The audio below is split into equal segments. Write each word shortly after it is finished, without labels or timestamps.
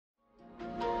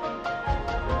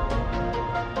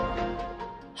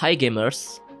Hi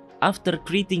gamers! After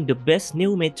creating the best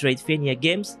new Metroidvania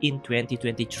games in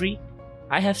 2023,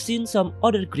 I have seen some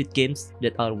other great games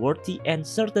that are worthy and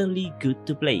certainly good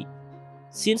to play.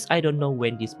 Since I don't know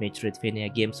when these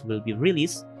Metroidvania games will be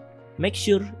released, make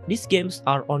sure these games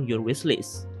are on your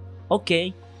wishlist.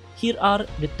 Okay, here are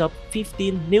the top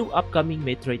 15 new upcoming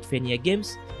Metroidvania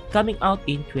games coming out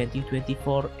in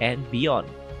 2024 and beyond.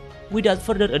 Without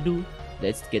further ado,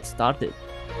 let's get started.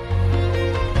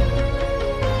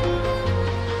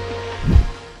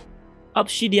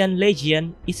 Obsidian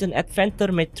Legion is an adventure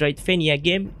Metroidvania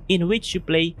game in which you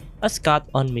play a scout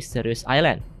on mysterious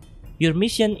island. Your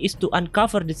mission is to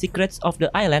uncover the secrets of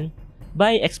the island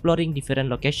by exploring different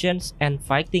locations and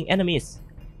fighting enemies.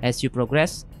 As you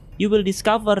progress, you will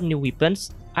discover new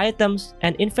weapons, items,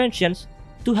 and inventions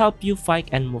to help you fight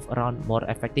and move around more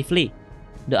effectively.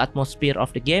 The atmosphere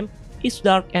of the game is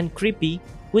dark and creepy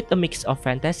with a mix of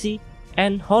fantasy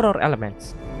and horror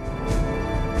elements.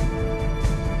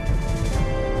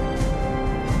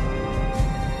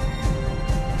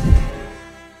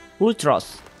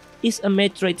 Ultros is a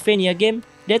Metroidvania game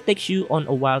that takes you on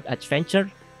a wild adventure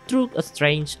through a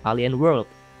strange alien world.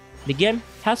 The game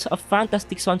has a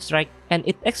fantastic soundtrack and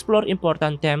it explores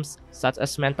important themes such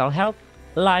as mental health,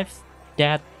 life,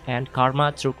 death, and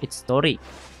karma through its story.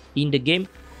 In the game,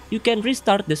 you can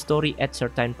restart the story at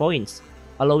certain points,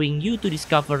 allowing you to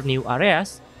discover new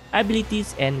areas,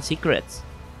 abilities, and secrets.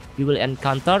 You will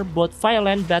encounter both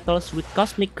violent battles with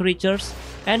cosmic creatures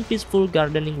and peaceful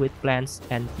gardening with plants,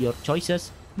 and your choices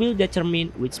will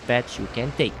determine which path you can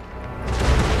take.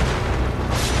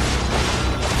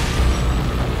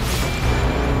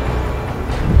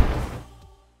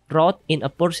 In A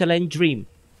Porcelain Dream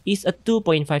is a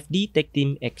 2.5D tech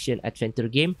team action adventure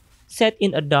game set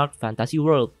in a dark fantasy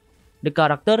world. The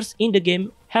characters in the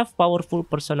game have powerful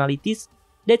personalities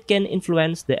that can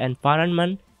influence the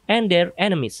environment and their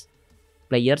enemies.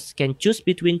 Players can choose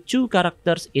between two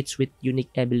characters each with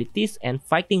unique abilities and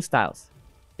fighting styles.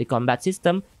 The combat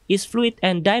system is fluid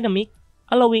and dynamic,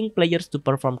 allowing players to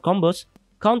perform combos,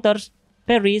 counters,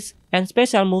 parries, and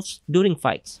special moves during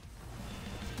fights.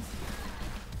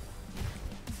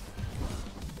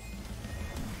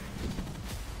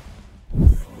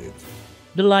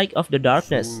 The Light of the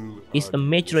Darkness is a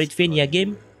Metroidvania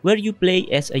game where you play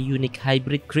as a unique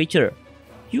hybrid creature.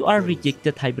 You are a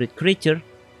rejected hybrid creature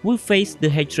who face the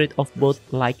hatred of both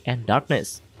light and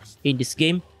darkness. In this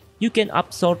game, you can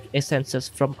absorb essences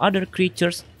from other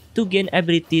creatures to gain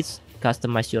abilities,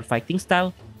 customize your fighting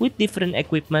style with different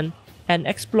equipment, and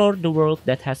explore the world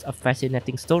that has a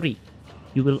fascinating story.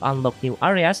 You will unlock new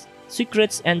areas,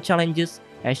 secrets, and challenges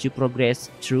as you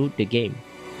progress through the game.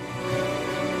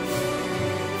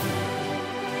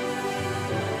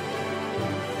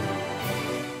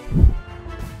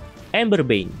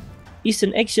 Emberbane is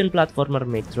an action platformer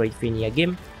Metroidvania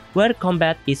game where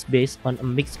combat is based on a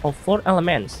mix of 4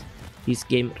 elements. This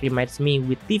game reminds me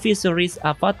with TV series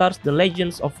Avatar's The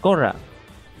Legends of Korra.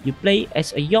 You play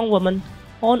as a young woman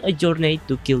on a journey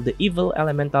to kill the evil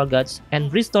elemental gods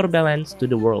and restore balance to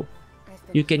the world.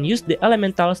 You can use the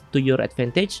elementals to your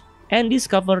advantage and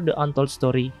discover the untold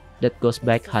story that goes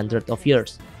back hundreds of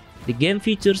years. The game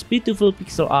features beautiful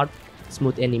pixel art,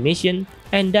 smooth animation,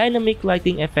 and dynamic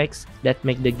lighting effects that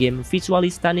make the game visually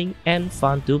stunning and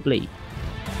fun to play.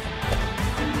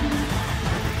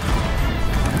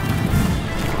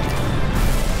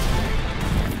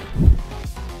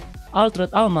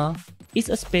 Alma is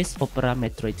a space opera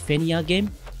Metroidvania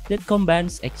game that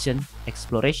combines action,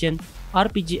 exploration,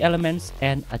 RPG elements,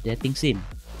 and a dating sim.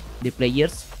 The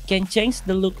players can change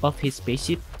the look of his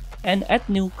spaceship and add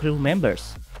new crew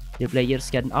members. The players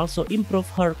can also improve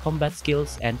her combat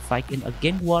skills and fight in a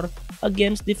gang war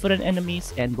against different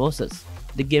enemies and bosses.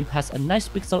 The game has a nice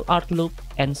pixel art look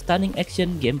and stunning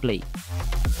action gameplay.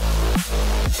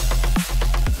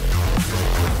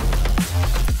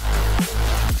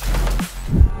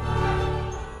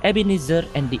 Ebenezer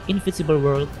and the Invisible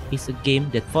World is a game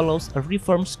that follows a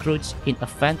reformed Scrooge in a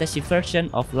fantasy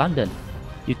version of London.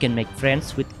 You can make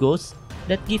friends with ghosts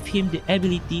that give him the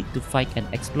ability to fight and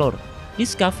explore.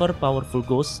 Discover powerful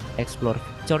ghosts, explore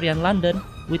Victorian London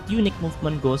with unique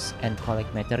movement ghosts, and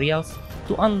collect materials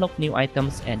to unlock new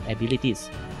items and abilities.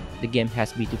 The game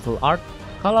has beautiful art,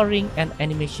 coloring, and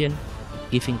animation,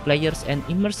 giving players an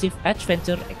immersive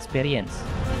adventure experience.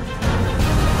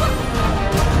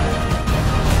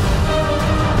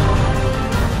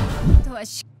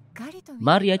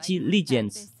 Mariachi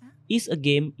Legends is a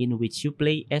game in which you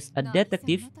play as a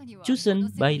detective chosen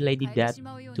by Lady Death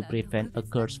to prevent a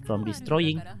curse from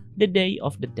destroying the Day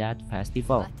of the Dead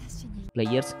festival.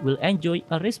 Players will enjoy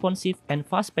a responsive and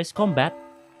fast-paced combat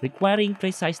requiring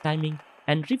precise timing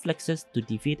and reflexes to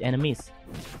defeat enemies.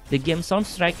 The game's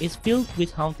soundtrack is filled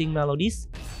with haunting melodies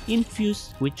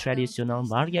infused with traditional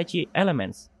mariachi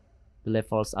elements. The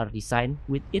levels are designed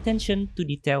with attention to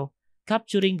detail,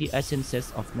 capturing the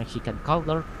essences of Mexican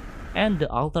culture and the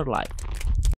afterlife.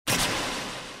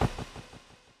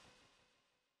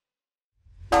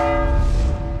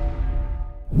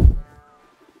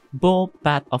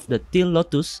 Path of the Teal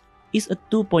Lotus is a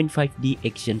 2.5D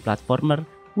action platformer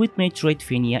with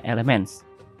Metroidvania elements.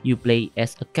 You play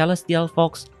as a celestial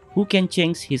fox who can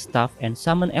change his staff and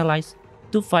summon allies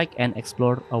to fight and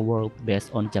explore a world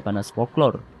based on Japanese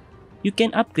folklore. You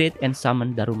can upgrade and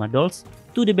summon Daruma dolls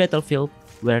to the battlefield,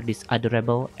 where these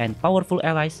adorable and powerful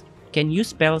allies can use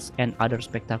spells and other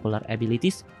spectacular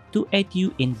abilities to aid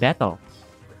you in battle.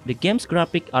 The game's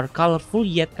graphics are colorful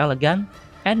yet elegant,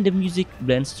 and the music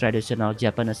blends traditional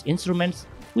Japanese instruments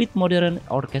with modern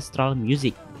orchestral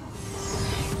music.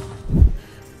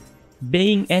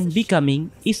 Being and Becoming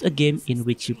is a game in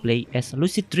which you play as a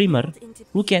lucid dreamer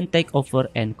who can take over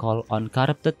and call on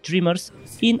corrupted dreamers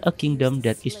in a kingdom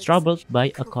that is troubled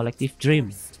by a collective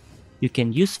dream. You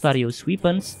can use various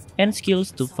weapons and skills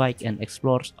to fight and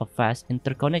explore a vast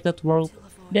interconnected world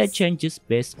that changes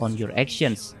based on your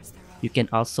actions. You can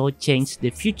also change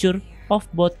the future of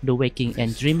both the waking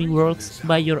and dreaming worlds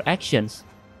by your actions.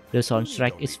 The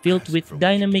soundtrack is filled with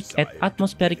dynamic and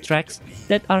atmospheric tracks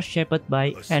that are shaped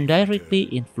by and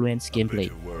directly influence gameplay.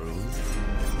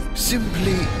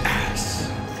 Simply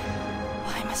ask.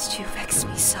 Why must you vex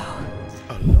me so?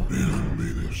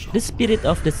 The Spirit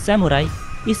of the Samurai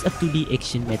is a 2D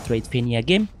action Metroidvania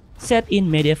game set in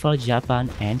medieval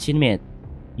Japan ancient myth.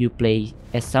 You play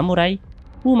as samurai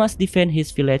who must defend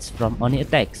his village from Oni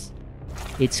attacks.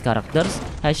 Each character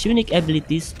has unique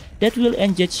abilities that will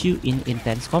engage you in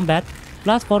intense combat,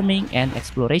 platforming, and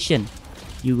exploration.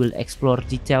 You will explore a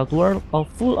detailed world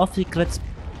full of secrets,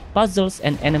 puzzles,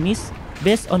 and enemies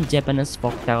based on Japanese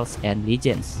folktales and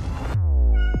legends.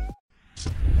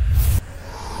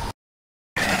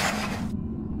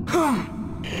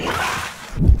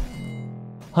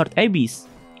 Heart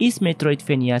Abyss is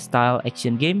Metroidvania-style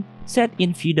action game set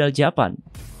in feudal Japan.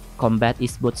 Combat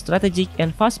is both strategic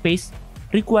and fast-paced,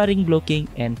 requiring blocking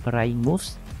and parrying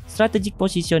moves, strategic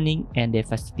positioning, and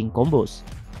devastating combos.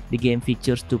 The game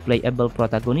features two playable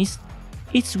protagonists,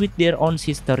 each with their own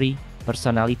history,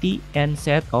 personality, and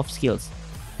set of skills.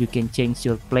 You can change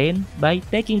your plan by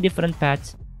taking different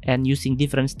paths and using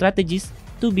different strategies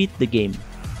to beat the game.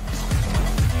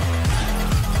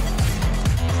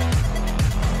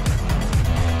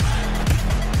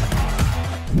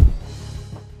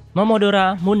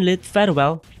 Momodora Moonlit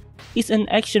Farewell is an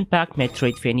action-packed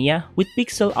Metroidvania with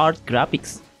pixel art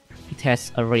graphics. It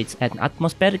has a rich and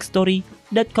atmospheric story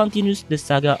that continues the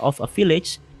saga of a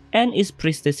village and its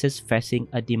priestesses facing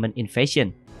a demon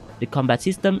invasion. The combat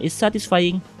system is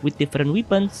satisfying with different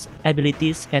weapons,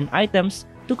 abilities, and items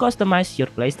to customize your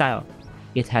playstyle.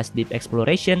 It has deep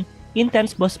exploration,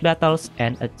 intense boss battles,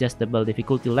 and adjustable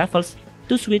difficulty levels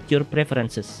to suit your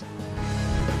preferences.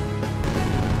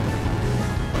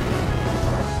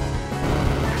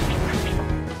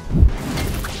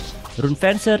 Rune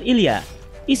Illyia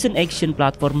is an action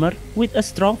platformer with a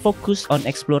strong focus on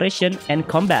exploration and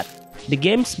combat. The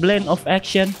game's blend of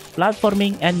action,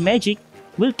 platforming, and magic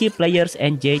will keep players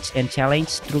engaged and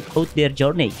challenged throughout their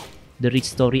journey. The rich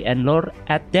story and lore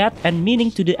add depth and meaning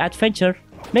to the adventure,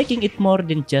 making it more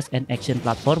than just an action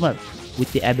platformer.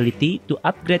 With the ability to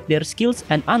upgrade their skills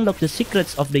and unlock the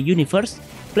secrets of the universe,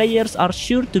 players are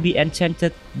sure to be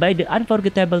enchanted by the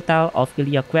unforgettable tale of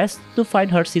Illyia quest to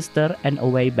find her sister and a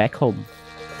way back home.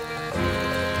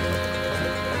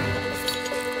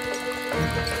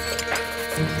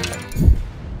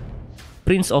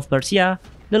 Prince of Persia: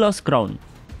 The Lost Crown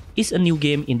is a new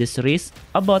game in the series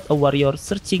about a warrior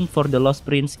searching for the lost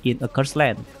prince in a cursed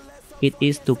land. It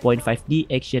is 2.5D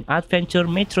action-adventure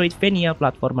Metroidvania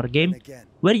platformer game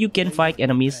where you can fight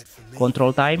enemies,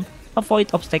 control time, avoid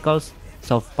obstacles,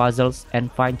 solve puzzles, and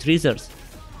find treasures.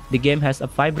 The game has a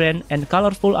vibrant and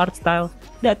colorful art style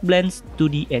that blends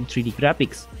 2D and 3D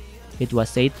graphics. It was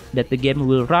said that the game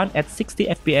will run at 60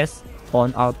 FPS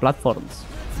on all platforms.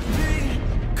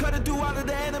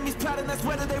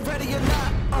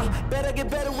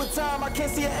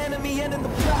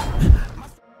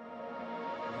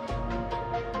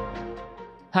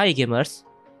 Hi gamers!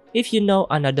 If you know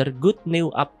another good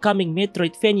new upcoming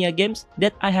Metroidvania games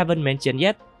that I haven't mentioned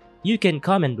yet, you can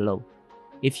comment below.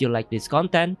 If you like this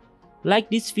content, like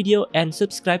this video and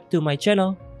subscribe to my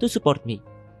channel to support me.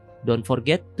 Don't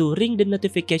forget to ring the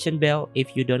notification bell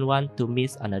if you don't want to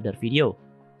miss another video.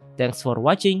 Thanks for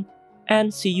watching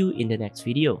and see you in the next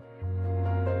video.